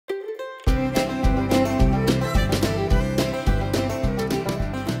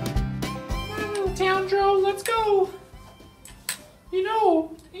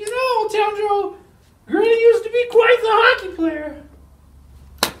Townsville, Granny used to be quite the hockey player.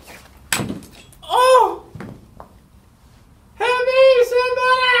 Oh! Help me,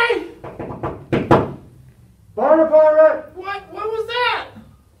 somebody! Fire department! What was that?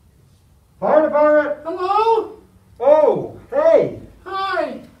 Fire department! Hello? Oh, hey!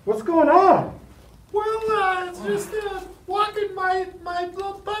 Hi. What's going on? Well, it's just walking my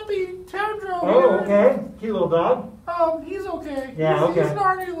little puppy, Townsville. Oh, okay. Cute little dog. He's okay. Yeah, He's an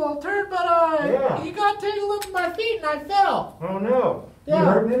ornery little turd, but Yeah. he got tangled up in my feet and I fell. Oh no. Yeah. You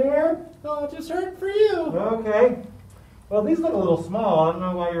hurting anywhere? Oh, just hurting for you. Okay. Well, these look a little small. I don't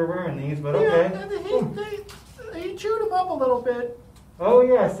know why you're wearing these, but okay. Yeah, he chewed him up a little bit. Oh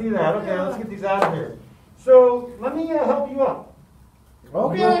yeah, I see that. Okay, Yeah. let's get these out of here. So, let me help you up.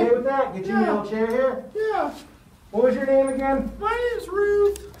 Okay. You okay with that? Get you a Yeah. little chair here. Yeah. What was your name again? My name's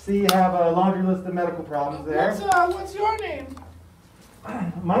Ruth. See, you have a laundry list of medical problems there. What's your name?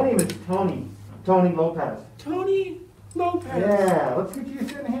 My name is Tony. Tony Lopez. Tony Lopez. Yeah, let's get you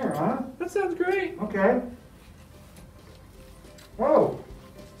sitting here, huh? That sounds great. Okay. Oh,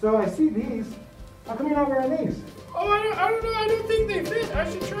 so I see these. How come you're not wearing these? Oh, I don't know. I don't think they fit. I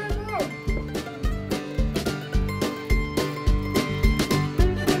should try them out.